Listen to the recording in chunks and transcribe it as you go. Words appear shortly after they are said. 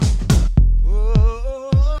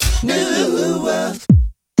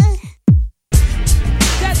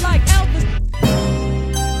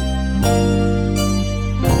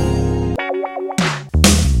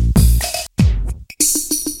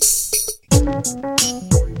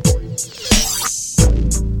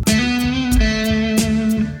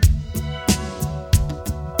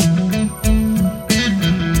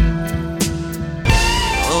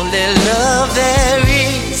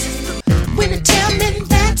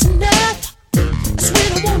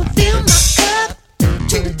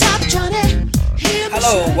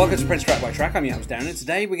Welcome to Prince Track by Track. I'm your host Darren, and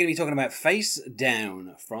today we're going to be talking about Face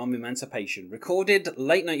Down from Emancipation, recorded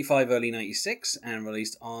late 95, early 96, and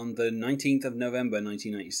released on the 19th of November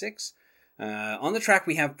 1996. On the track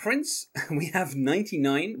we have Prince, we have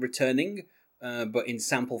 99 returning, but in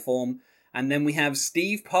sample form, and then we have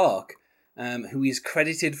Steve Park, who is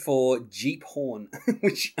credited for Jeep Horn,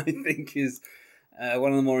 which I think is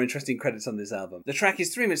one of the more interesting credits on this album. The track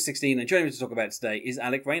is 3 minutes 16, and joining me to talk about it today is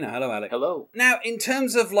Alec Rayner. Hello, Alec. Hello. Now, in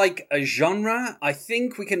terms of like a genre, I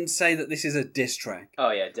think we can say that this is a diss track.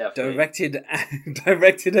 Oh yeah, definitely.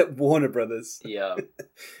 Directed at Warner Brothers. Yeah.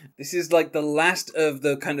 This is like the last of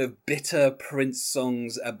the kind of bitter Prince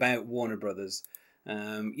songs about Warner Brothers.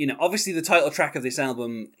 Obviously the title track of this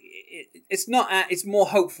album, it's more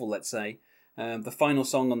hopeful, let's say. The final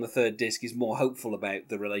song on the third disc is more hopeful about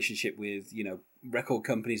the relationship with, record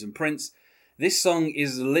companies and Prince. This song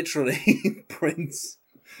is literally Prince,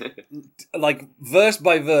 like verse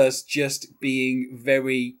by verse, just being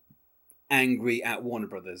very angry at Warner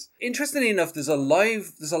Brothers. Interestingly enough, there's a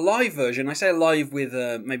live version. I say live with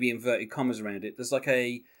maybe inverted commas around it. There's like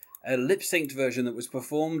a lip-synced version that was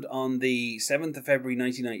performed on the 7th of February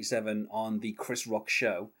 1997 on the Chris Rock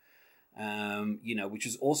Show. Which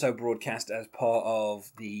was also broadcast as part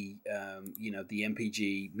of the the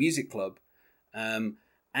MPG Music Club,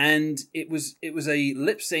 and it was a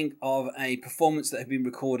lip sync of a performance that had been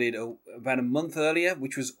recorded about a month earlier,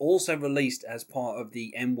 which was also released as part of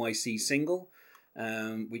the NYC single,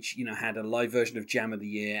 which had a live version of Jam of the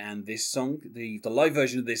Year and this song. The live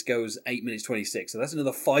version of this goes 8 minutes 26, so that's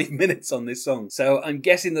another 5 minutes on this song. So I'm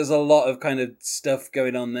guessing there's a lot of kind of stuff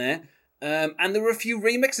going on there. And there were a few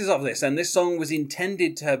remixes of this, and this song was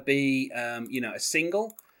intended to be, a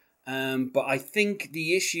single. But I think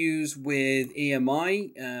the issues with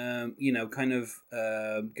EMI,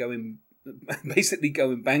 going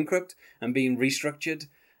bankrupt and being restructured,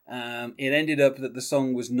 it ended up that the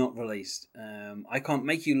song was not released. I Can't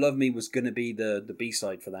Make You Love Me was going to be the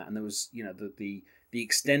B-side for that, and there was, the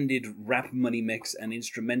extended rap money mix and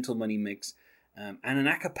instrumental money mix, and an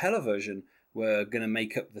a cappella version were going to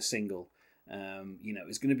make up the single. It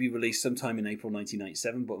was going to be released sometime in April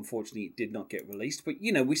 1997, but unfortunately it did not get released. But,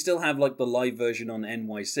 we still have like the live version on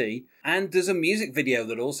NYC. And there's a music video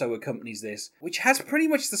that also accompanies this, which has pretty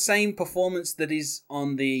much the same performance that is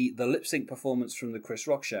on the lip sync performance from the Chris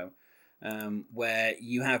Rock Show, where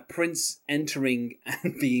you have Prince entering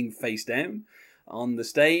and being face down on the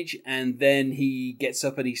stage, and then he gets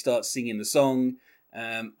up and he starts singing the song.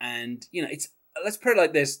 Let's put it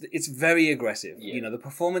like this: it's very aggressive. Yeah. The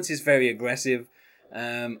performance is very aggressive,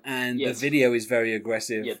 and the video is very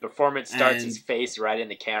aggressive. Yeah, the performance starts his face right in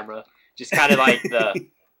the camera, just kind of like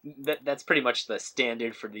that's pretty much the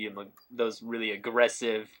standard for those really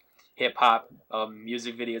aggressive hip hop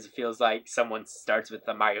music videos. It feels like someone starts with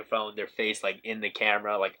the microphone, their face like in the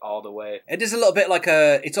camera, like all the way. It is a little bit like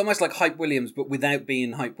it's almost like Hype Williams, but without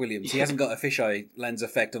being Hype Williams. He hasn't got a fisheye lens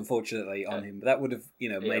effect, unfortunately, on him. But that would have,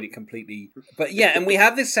 made it completely. But yeah, and we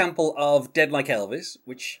have this sample of Dead Like Elvis,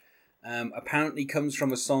 which apparently comes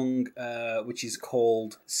from a song which is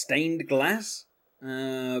called "Stained Glass"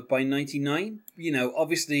 by 99.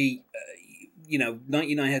 Obviously.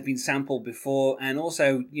 99 had been sampled before, and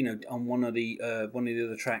also, on one of the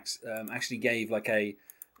other tracks, actually gave like a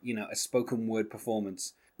spoken word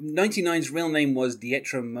performance. 99's real name was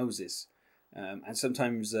Dietra Moses, and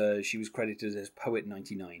sometimes she was credited as Poet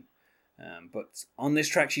 99. But on this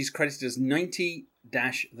track, she's credited as 90-9.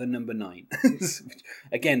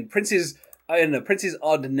 Again, Prince's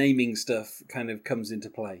odd naming stuff kind of comes into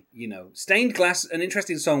play. Stained Glass, an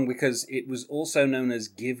interesting song because it was also known as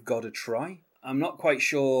Give God a Try. I'm not quite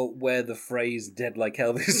sure where the phrase "dead like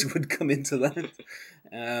Elvis" would come into that,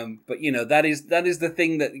 but that is the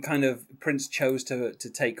thing that kind of Prince chose to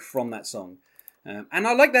take from that song, and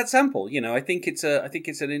I like that sample. I think it's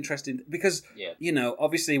an interesting because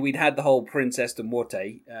obviously we'd had the whole Prince Esther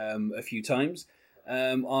Morte a few times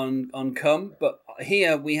on Come, but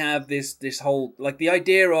here we have this whole like the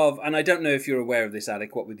idea of, and I don't know if you're aware of this,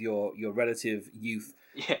 Alec, what with your relative youth,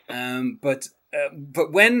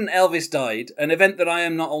 But when Elvis died, an event that I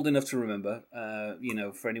am not old enough to remember,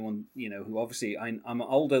 for anyone, who obviously I'm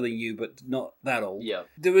older than you, but not that old. Yeah.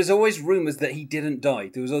 There was always rumors that he didn't die.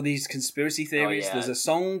 There was all these conspiracy theories. Oh, yeah. There's a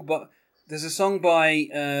song, but There's a song by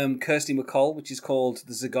Kirsty MacColl, which is called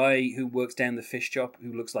 "There's a Guy Who Works Down the Fish Shop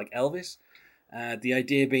Who Looks Like Elvis." The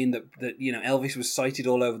idea being that Elvis was sighted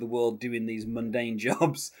all over the world doing these mundane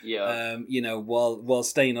jobs, while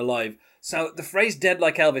staying alive. So the phrase "dead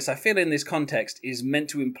like Elvis," I feel in this context is meant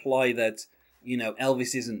to imply that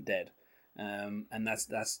Elvis isn't dead, and that's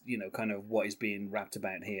kind of what is being rapped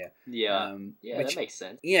about here. Yeah, that makes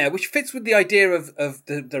sense. Yeah, which fits with the idea of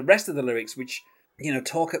the rest of the lyrics, which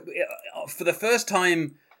talk for the first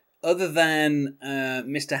time. Other than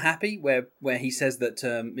Mr. Happy, where he says that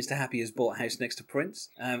Mr. Happy has bought a house next to Prince,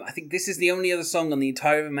 I think this is the only other song on the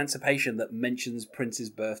entire Emancipation that mentions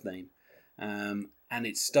Prince's birth name. And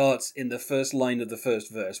it starts in the first line of the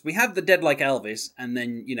first verse. We have the "dead like Elvis," and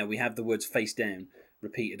then, we have the words "face down"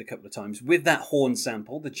 repeated a couple of times with that horn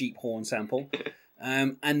sample, the Jeep horn sample.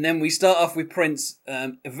 And then we start off with Prince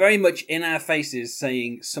very much in our faces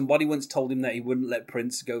saying somebody once told him that he wouldn't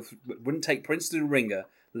take Prince to the ringer,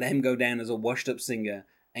 let him go down as a washed-up singer.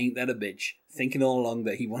 Ain't that a bitch? Thinking all along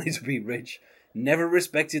that he wanted to be rich. Never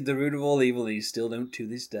respected the root of all evil, and he still don't to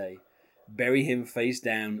this day. Bury him face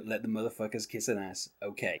down, let the motherfuckers kiss an ass.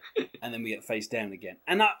 Okay. And then we get face down again.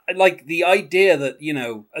 And I like the idea that,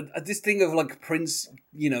 this thing of like Prince,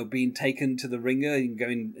 being taken to the ringer and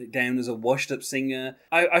going down as a washed up singer.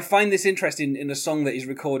 I find this interesting in a song that is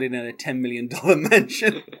recorded in a $10 million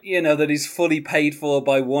mansion, that is fully paid for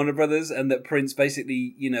by Warner Brothers, and that Prince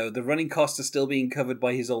basically, the running costs are still being covered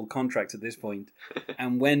by his old contract at this point.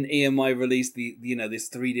 And when EMI released the, this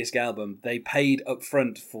 3-disc album, they paid up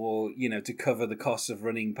front for, to cover the costs of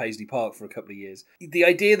running Paisley Park for a couple of years. The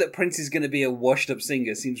idea that Prince is going to be a washed-up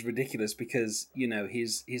singer seems ridiculous because,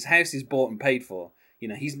 his house is bought and paid for.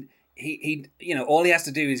 He all he has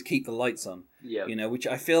to do is keep the lights on. Yeah. Which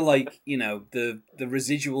I feel like, the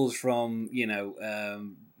residuals from,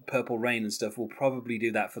 Purple Rain and stuff will probably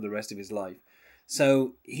do that for the rest of his life.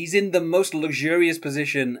 So he's in the most luxurious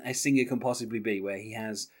position a singer can possibly be, where he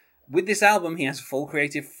has... With this album, he has full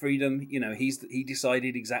creative freedom. He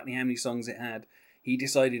decided exactly how many songs it had. He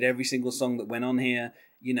decided every single song that went on here.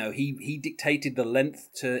 He dictated the length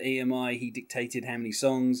to EMI. He dictated how many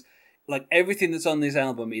songs. Like, everything that's on this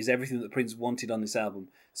album is everything that Prince wanted on this album.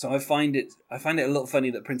 So I find it a little funny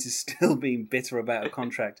that Prince is still being bitter about a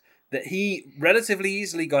contract that he relatively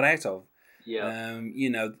easily got out of. Yeah.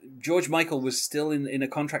 George Michael was still in a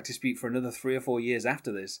contract dispute for another 3 or 4 years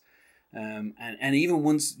after this. And even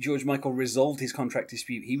once George Michael resolved his contract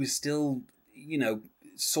dispute, he was still,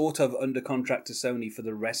 sort of under contract to Sony for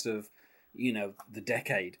the rest of, the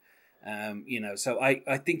decade. So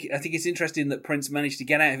I think it's interesting that Prince managed to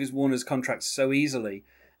get out of his Warner's contract so easily,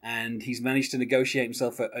 and he's managed to negotiate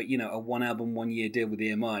himself a 1-album, 1-year deal with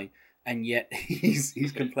EMI, and yet he's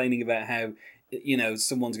complaining about how,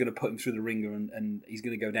 someone's going to put him through the ringer and he's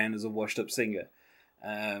going to go down as a washed-up singer.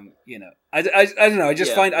 I don't know.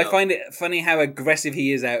 I find it funny how aggressive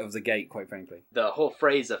he is out of the gate, quite frankly. The whole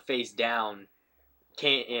phrase of "face down"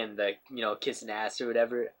 came in the kissing ass or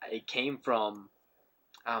whatever. It came from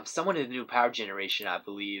someone in the New Power Generation, I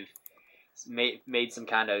believe, made some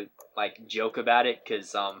kind of like joke about it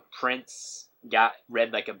because Prince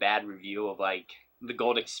read like a bad review of like the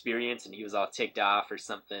Gold Experience, and he was all ticked off or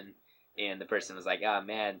something, and the person was like, "Ah,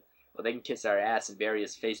 man. Well, they can kiss our ass and bury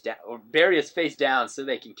us face down so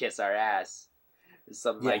they can kiss our ass," or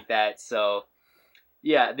something like that. So,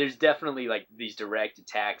 yeah, there's definitely like these direct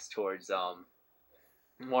attacks towards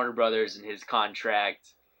Warner Brothers and his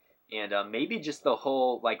contract, and maybe just the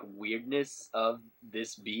whole like weirdness of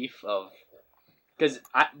this beef because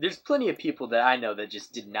there's plenty of people that I know that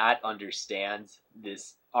just did not understand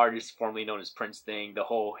this artist formerly known as Prince thing, the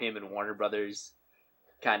whole him and Warner Brothers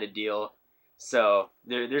kind of deal. So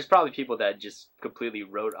there's probably people that just completely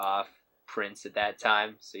wrote off Prince at that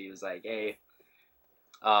time. So he was like, "Hey,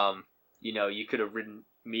 you could have written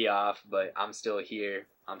me off, but I'm still here.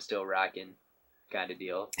 I'm still rocking," kind of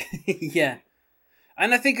deal. Yeah.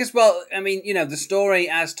 And I think as well, I mean, the story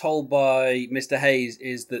as told by Mr. Hayes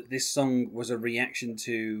is that this song was a reaction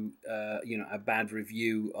to, a bad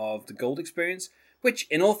review of the Gold Experience, which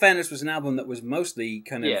in all fairness was an album that was mostly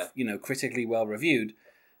kind of, critically well reviewed.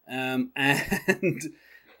 And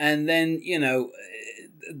then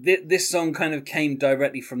this song kind of came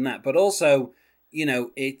directly from that, but also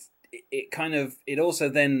it also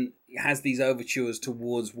then has these overtures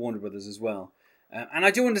towards Warner Brothers as well. And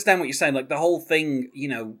I do understand what you're saying, like the whole thing,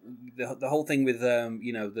 the whole thing with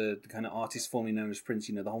the kind of artist formerly known as Prince,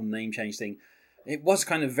 the whole name change thing. It was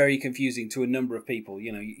kind of very confusing to a number of people.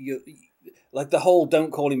 You like the whole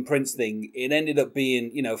 "don't call him Prince" thing. It ended up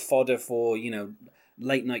being fodder for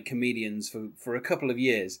late night comedians for a couple of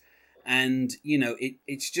years. And, you know,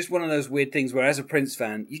 it's just one of those weird things where as a Prince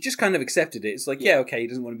fan, you just kind of accepted it. It's like, yeah, okay, he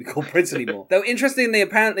doesn't want to be called Prince anymore. Though, interestingly,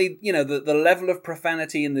 apparently, you know, the level of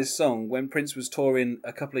profanity in this song, when Prince was touring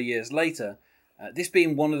a couple of years later, this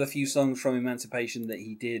being one of the few songs from Emancipation that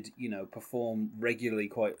he did, you know, perform regularly,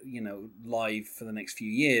 quite, you know, live for the next few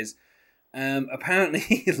years,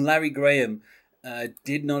 apparently Larry Graham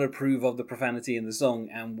did not approve of the profanity in the song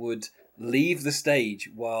and would leave the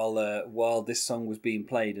stage while this song was being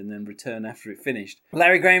played and then return after it finished.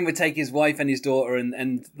 Larry Graham would take his wife and his daughter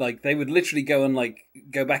and like they would literally go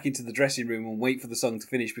back into the dressing room and wait for the song to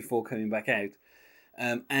finish before coming back out.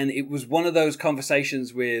 And it was one of those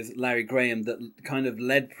conversations with Larry Graham that kind of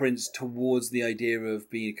led Prince towards the idea of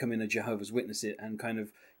becoming a Jehovah's Witness and kind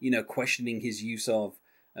of, you know, questioning his use of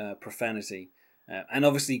profanity. And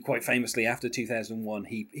obviously, quite famously, after 2001,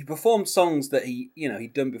 he performed songs that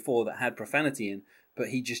he'd done before that had profanity in, but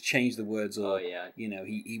he just changed the words, or you know,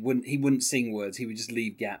 he wouldn't sing words. He would just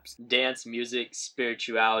leave gaps. Dance, music,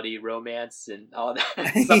 spirituality, romance, and all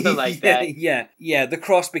that, something like that. Yeah. The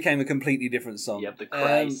Cross became a completely different song. Yep, the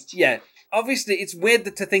Christ. Obviously, it's weird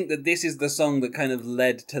to think that this is the song that kind of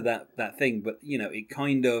led to that thing, but you know, it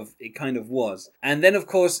kind of was. And then, of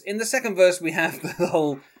course, in the second verse, we have the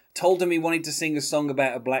whole. Told him he wanted to sing a song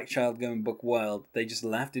about a black child going buck wild. They just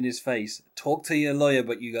laughed in his face. Talk to your lawyer,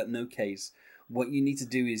 but you got no case. What you need to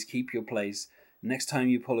do is keep your place. Next time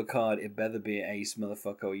you pull a card, it better be an ace,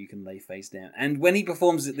 motherfucker, or you can lay face down. And when he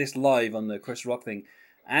performs this live on the Chris Rock thing,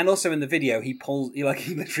 and also in the video, he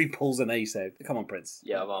literally pulls an ace out. Come on, Prince.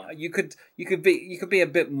 Yeah, well, you could be a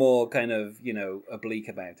bit more kind of, you know, oblique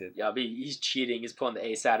about it. Yeah, he's cheating. He's pulling the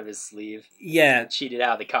ace out of his sleeve. Yeah, he cheated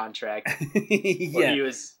out of the contract. Yeah, or he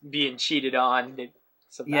was being cheated on.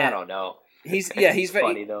 I don't know. He's very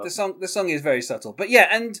funny though. The song is very subtle, but yeah,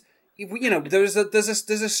 and you know, there's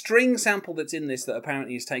a string sample that's in this that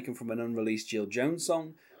apparently is taken from an unreleased Jill Jones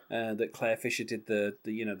song. That Claire Fisher did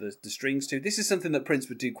the strings to. This is something that Prince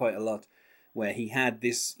would do quite a lot, where he had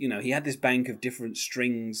this bank of different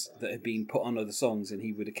strings that had been put on other songs, and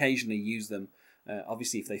he would occasionally use them,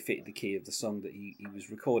 obviously if they fit the key of the song that he was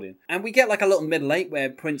recording. And we get like a little middle eight where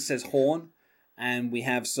Prince says horn, and we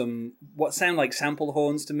have some what sound like sample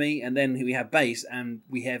horns to me, and then we have bass, and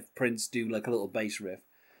we have Prince do like a little bass riff.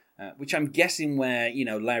 Which I'm guessing where, you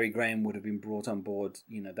know, Larry Graham would have been brought on board,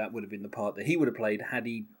 you know, that would have been the part that he would have played had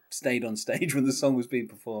he stayed on stage when the song was being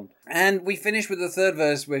performed. And we finish with the third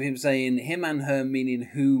verse with him saying, him and her, meaning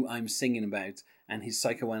who I'm singing about, and his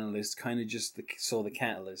psychoanalyst kind of just saw the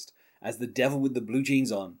catalyst as the devil with the blue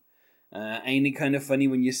jeans on. Ain't it kind of funny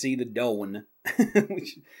when you see the Dawn?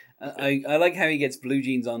 Which I like how he gets blue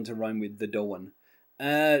jeans on to rhyme with the Dawn.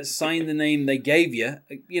 Sign the name they gave you.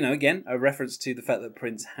 You know, again, a reference to the fact that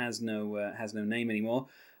Prince has no name anymore.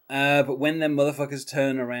 But when them motherfuckers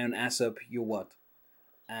turn around ass up, you're what?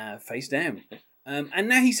 Face down. And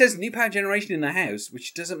now he says New Power Generation in the house,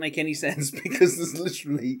 which doesn't make any sense because there's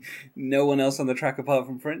literally no one else on the track apart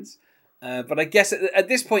from Prince. But I guess at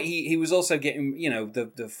this point he was also getting, you know,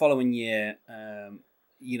 the following year,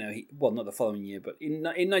 you know, not the following year, but in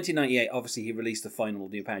 1998, obviously he released the final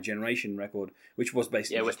New Power Generation record, which was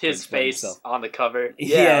basically with his face on the cover.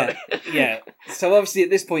 Yeah. So obviously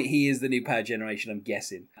at this point he is the New Power Generation, I'm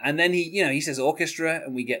guessing. And then he says orchestra,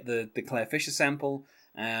 and we get the Claire Fisher sample.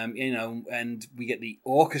 You know, and we get the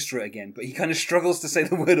orchestra again, but he kind of struggles to say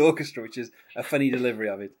the word orchestra, which is a funny delivery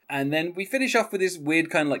of it. And then we finish off with this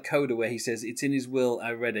weird kind of like coda where he says, it's in his will,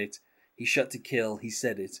 I read it. He shot to kill, he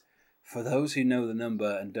said it. For those who know the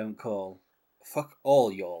number and don't call, fuck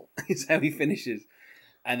all y'all, is how he finishes.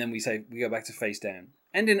 And then we go back to face down.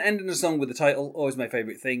 Ending the song with the title, always my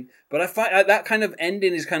favourite thing. But I find that kind of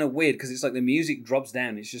ending is kind of weird because it's like the music drops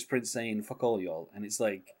down. It's just Prince saying, fuck all y'all. And it's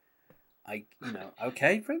like,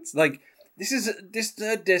 okay, Prince? Like, this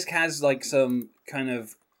third disc has like some kind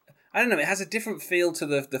of, I don't know, it has a different feel to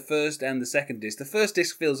the first and the second disc. The first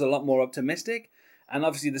disc feels a lot more optimistic, and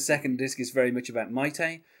obviously the second disc is very much about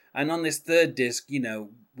Maite. And on this third disc, you know,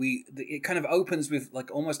 it kind of opens with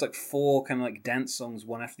like almost like four kind of like dance songs,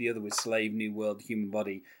 one after the other, with Slave, New World, Human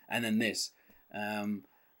Body, and then this. And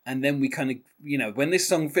then we kind of, you know, when this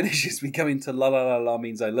song finishes, we go into La La La La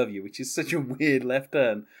Means I Love You, which is such a weird left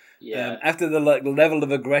turn. Yeah. After the level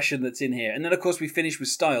of aggression that's in here, and then of course we finish with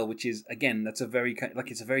Style, which is again that's a very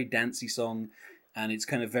it's a very dancey song, and it's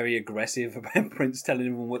kind of very aggressive about Prince telling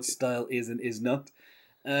everyone what style is and is not.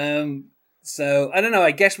 So I don't know.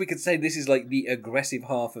 I guess we could say this is like the aggressive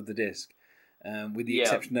half of the disc, with the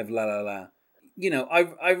exception of La La La. You know,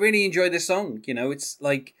 I really enjoy this song. You know, it's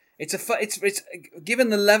it's given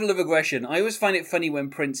the level of aggression, I always find it funny when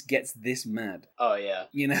Prince gets this mad. Oh yeah,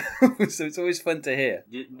 you know. So it's always fun to hear.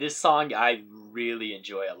 This song I really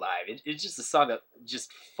enjoy live. It's just a song that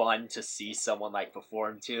just fun to see someone like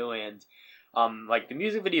perform to, and like the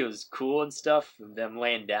music video is cool and stuff, them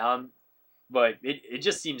laying down, but it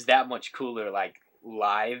just seems that much cooler like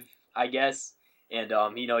live, I guess. And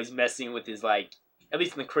he's messing with his like, at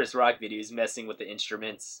least in the Chris Rock video, he's messing with the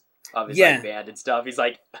instruments of his like band and stuff. He's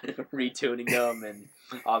like retuning them and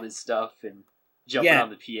all this stuff and jumping on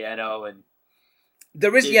the piano. And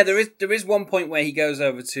there is one point where he goes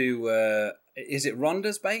over to is it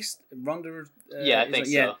Rhonda's bass? Rhonda, I think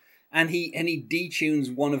so. Yeah. And he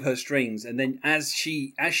detunes one of her strings, and then as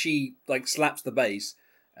she like slaps the bass,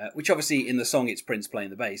 which obviously in the song it's Prince playing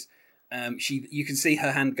the bass. You can see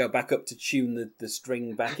her hand go back up to tune the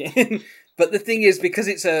string back in. But the thing is, because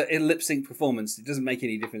it's a lip sync performance, it doesn't make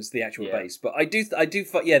any difference to the actual bass. But I do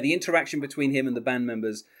the interaction between him and the band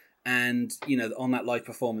members, and on that live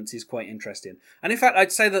performance is quite interesting. And in fact,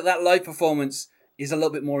 I'd say that live performance is a little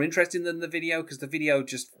bit more interesting than the video, because the video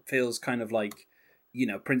just feels kind of like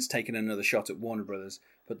Prince taking another shot at Warner Brothers.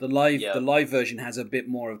 But the live version has a bit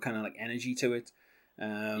more of kind of like energy to it.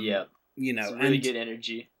 It's really good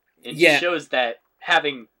energy. It just shows that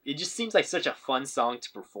it just seems like such a fun song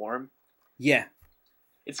to perform. Yeah.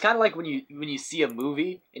 It's kind of like when you see a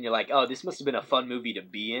movie and you're like, oh, this must have been a fun movie to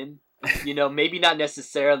be in. Maybe not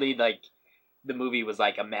necessarily like the movie was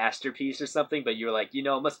like a masterpiece or something, but you're like,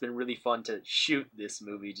 it must have been really fun to shoot this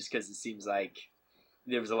movie just because it seems like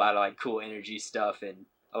there was a lot of like cool energy stuff and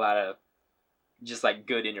a lot of just like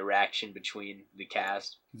good interaction between the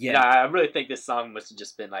cast. Yeah. And I really think this song must have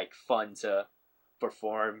just been like fun to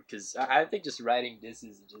perform, because I think just writing this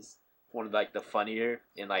is just one of like the funnier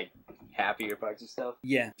and like happier parts of stuff.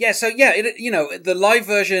 So the live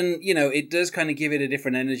version, it does kind of give it a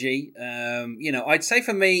different energy. I'd say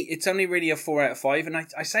for me it's only really a 4 out of 5, and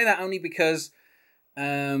I say that only because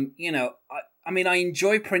I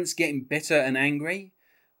enjoy Prince getting bitter and angry,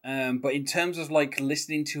 but in terms of like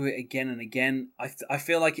listening to it again and again, I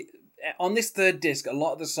feel like on this third disc a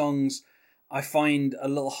lot of the songs I find a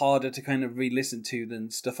little harder to kind of re-listen to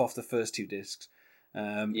than stuff off the first 2 discs.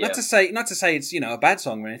 Not to say it's a bad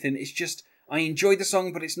song or anything. It's just I enjoy the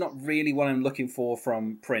song, but it's not really what I'm looking for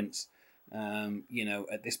from Prince.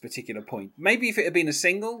 At this particular point, maybe if it had been a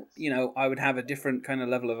single, I would have a different kind of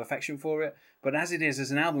level of affection for it. But as it is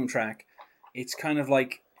as an album track, it's kind of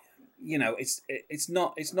like, it's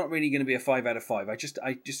not really going to be a 5 out of 5. I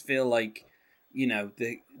just feel like,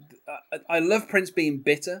 I love Prince being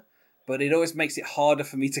bitter, but it always makes it harder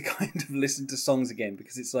for me to kind of listen to songs again,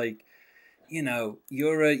 because it's like,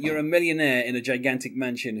 you're a millionaire in a gigantic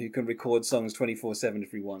mansion who can record songs 24/7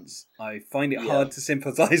 if he wants. I find it hard to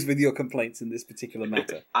sympathize with your complaints in this particular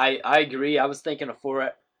matter. I agree. I was thinking a 4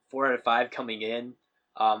 out of 5 coming in.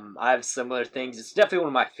 I have similar things. It's definitely one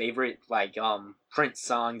of my favorite Prince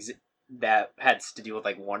songs that had to do with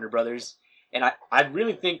like Warner Brothers, and I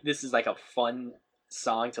really think this is like a fun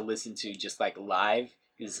song to listen to just like live,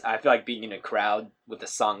 because I feel like being in a crowd with a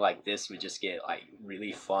song like this would just get like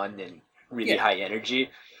really fun and really high energy.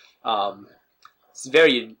 It's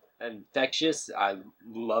very infectious. I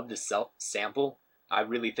love the sample. I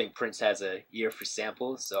really think Prince has a ear for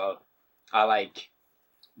samples, so I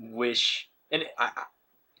wish, and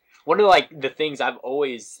one of like the things I've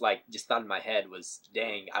always like just thought in my head was,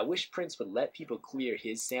 dang, I wish Prince would let people clear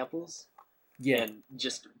his samples. And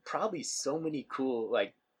just probably so many cool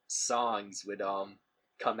like songs would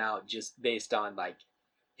come out just based on like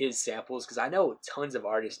his samples, because I know tons of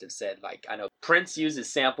artists have said, like, I know Prince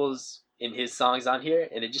uses samples in his songs on here,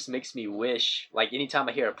 and it just makes me wish, like, anytime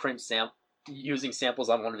I hear a Prince using samples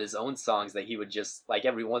on one of his own songs, that he would just, like,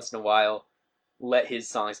 every once in a while let his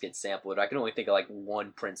songs get sampled. I can only think of like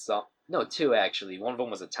one Prince song, no, 2 actually. One of them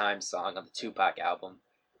was a Time song on the Tupac album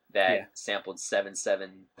that sampled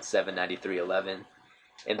 7779311,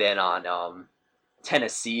 and then on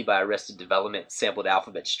Tennessee by Arrested Development sampled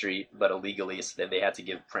Alphabet Street, but illegally, so then they had to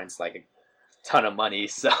give Prince like a ton of money.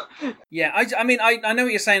 So I mean I know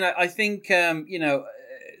what you're saying. I think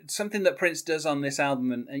something that Prince does on this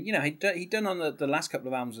album, and he'd done on the last couple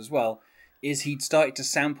of albums as well, is he'd started to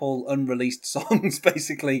sample unreleased songs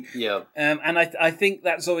basically. And I think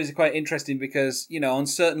that's always quite interesting, because on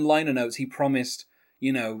certain liner notes he promised,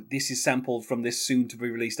 this is sampled from this soon to be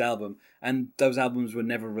released album, and those albums were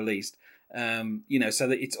never released. So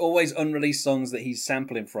that it's always unreleased songs that he's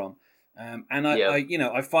sampling from, and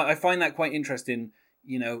I find that quite interesting.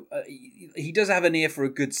 He does have an ear for a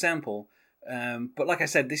good sample, But like I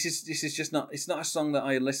said, this is just not. It's not a song that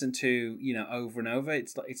I listen to, over and over.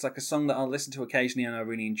 It's like a song that I'll listen to occasionally and I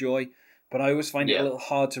really enjoy. But I always find it a little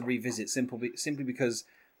hard to revisit, simply because,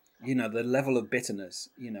 the level of bitterness.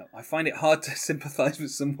 I find it hard to sympathise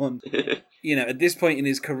with someone, at this point in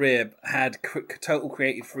his career had total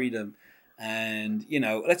creative freedom, and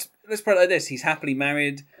let's put it like this: he's happily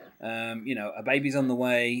married. A baby's on the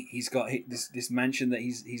way. He's got this mansion that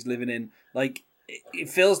he's living in. Like, it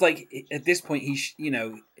feels like at this point the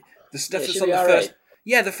stuff that's on the first. Right.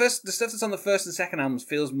 Yeah, the stuff that's on the first and second albums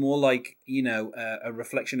feels more like a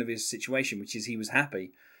reflection of his situation, which is he was happy,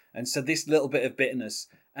 and so this little bit of bitterness,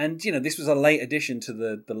 and this was a late addition to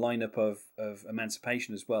the lineup of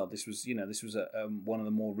Emancipation as well. This was one of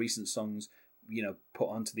the more recent songs put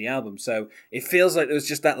onto the album, so it feels like there was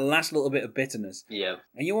just that last little bit of bitterness. Yeah,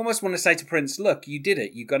 and you almost want to say to Prince, "Look, you did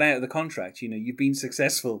it. You got out of the contract. You've been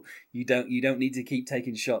successful. You don't need to keep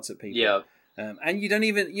taking shots at people." Yeah. And you don't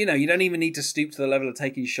even need to stoop to the level of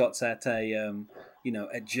taking shots at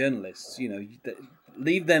at journalists.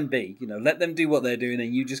 Leave them be. Let them do what they're doing,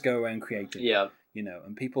 and you just go around creating. Yeah.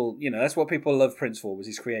 And people, that's what people love Prince for, was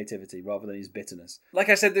his creativity rather than his bitterness. Like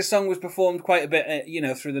I said, this song was performed quite a bit,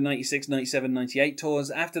 through the 96, 97, 98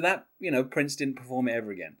 tours. After that, Prince didn't perform it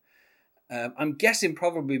ever again. I'm guessing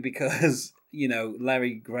probably because,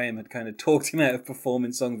 Larry Graham had kind of talked him out of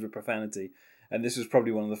performing songs with profanity. And this was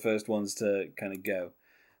probably one of the first ones to kind of go.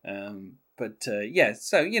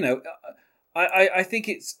 So, I think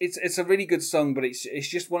it's a really good song, but it's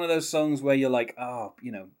just one of those songs where you're like,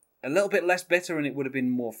 a little bit less bitter and it would have been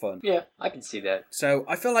more fun. Yeah, I can see that. So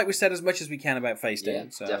I feel like we said as much as we can about Face Day. Yeah,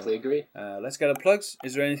 so, definitely agree. Let's go to plugs.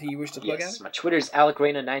 Is there anything you wish to plug out? My Twitter's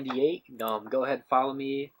AlecReina98. Go ahead and follow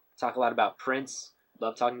me. Talk a lot about Prince.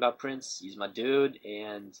 Love talking about Prince. He's my dude,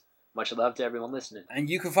 and much love to everyone listening. And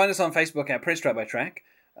you can find us on Facebook at Prince Track by Track,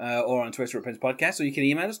 or on Twitter at Prince Podcast, or you can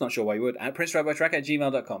email us, not sure why you would, at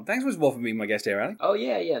princetrackbytrack@gmail.com. Thanks once more for being my guest here, Alec. Oh,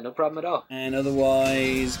 yeah, no problem at all. And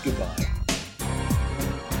otherwise, goodbye.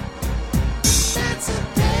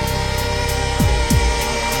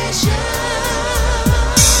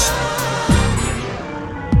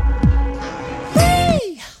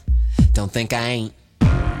 Don't think I ain't